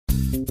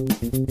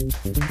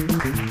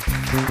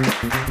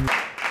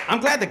I'm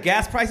glad the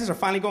gas prices are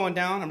finally going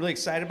down. I'm really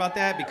excited about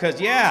that because,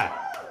 yeah.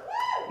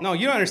 No,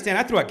 you don't understand.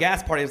 I threw a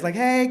gas party. It was like,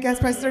 hey, gas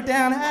prices are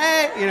down,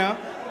 hey, you know.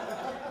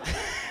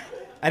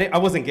 I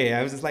wasn't gay.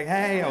 I was just like,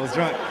 hey, I was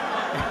drunk.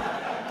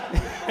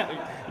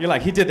 You're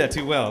like, he did that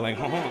too well. Like,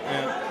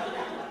 yeah.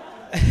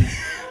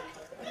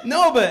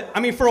 No, but, I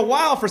mean, for a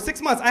while, for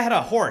 6 months, I had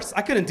a horse.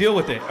 I couldn't deal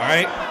with it, all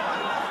right?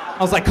 I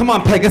was like, come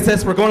on,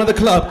 Pegasus, we're going to the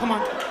club. Come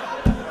on. You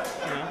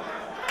know?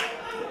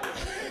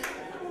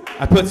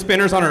 I put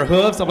spinners on her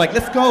hooves. I'm like,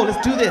 let's go, let's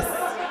do this.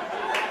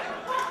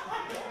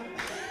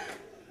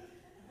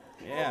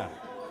 Yeah.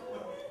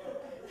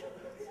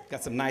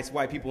 Got some nice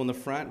white people in the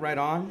front, right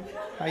on.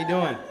 How you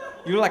doing?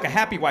 You look like a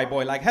happy white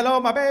boy, like, hello,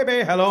 my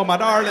baby, hello, my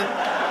darling.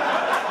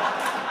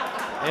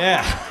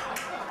 Yeah.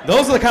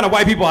 Those are the kind of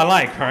white people I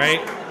like, all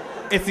right?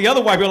 It's the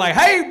other white people like,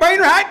 hey,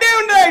 Brainer, how you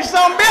doing today,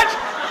 son bitch?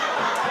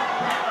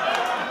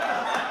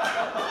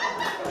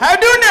 How you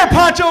doing there,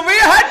 Pancho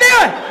Villa? How you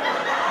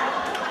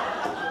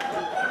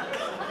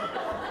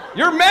doing?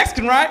 You're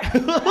Mexican, right?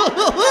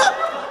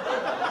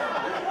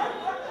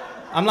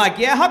 I'm like,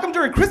 yeah, how come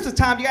during Christmas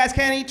time you guys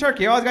can't eat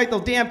turkey? You always got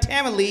those damn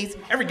tamales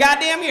every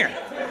goddamn year.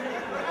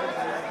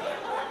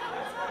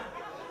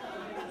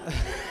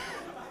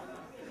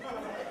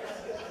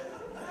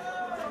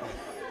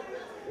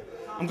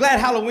 I'm glad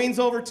Halloween's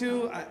over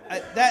too.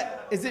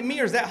 Is it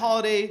me or is that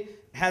holiday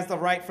has the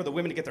right for the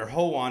women to get their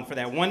hoe on for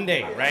that one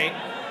day, right?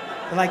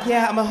 They're like,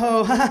 yeah, I'm a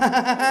hoe.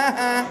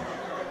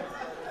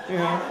 You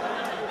know,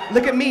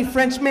 look at me,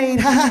 French maid.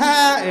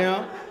 You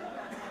know.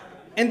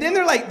 And then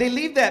they're like, they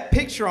leave that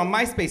picture on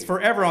MySpace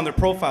forever on their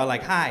profile,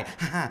 like, hi,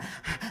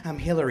 I'm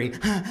Hillary,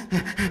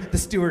 the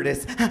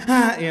stewardess,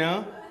 you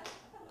know?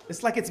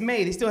 It's like it's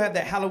May, they still have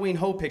that Halloween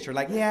hoe picture,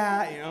 like,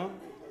 yeah, you know?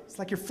 It's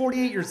like you're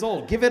 48 years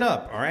old, give it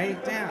up, all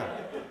right? Damn.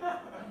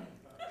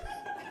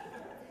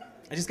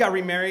 I just got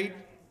remarried,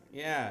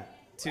 yeah,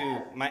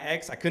 to my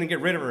ex. I couldn't get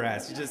rid of her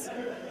ass. She just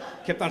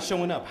kept on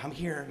showing up. I'm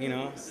here, you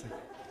know?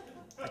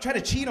 I tried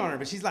to cheat on her,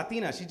 but she's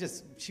Latina.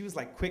 She was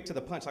like quick to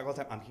the punch, like all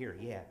the time. I'm here,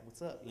 yeah,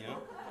 what's up, you know?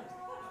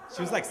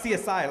 She was like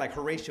CSI, like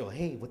Horatio,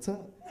 hey, what's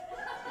up?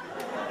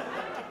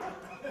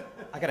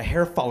 I got a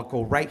hair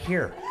follicle right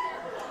here.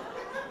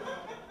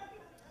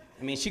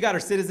 I mean, she got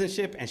her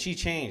citizenship and she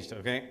changed,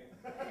 okay?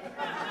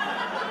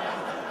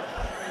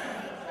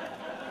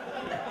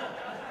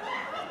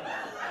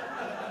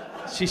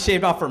 She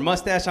shaved off her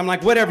mustache. I'm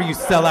like, whatever, you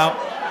sell out.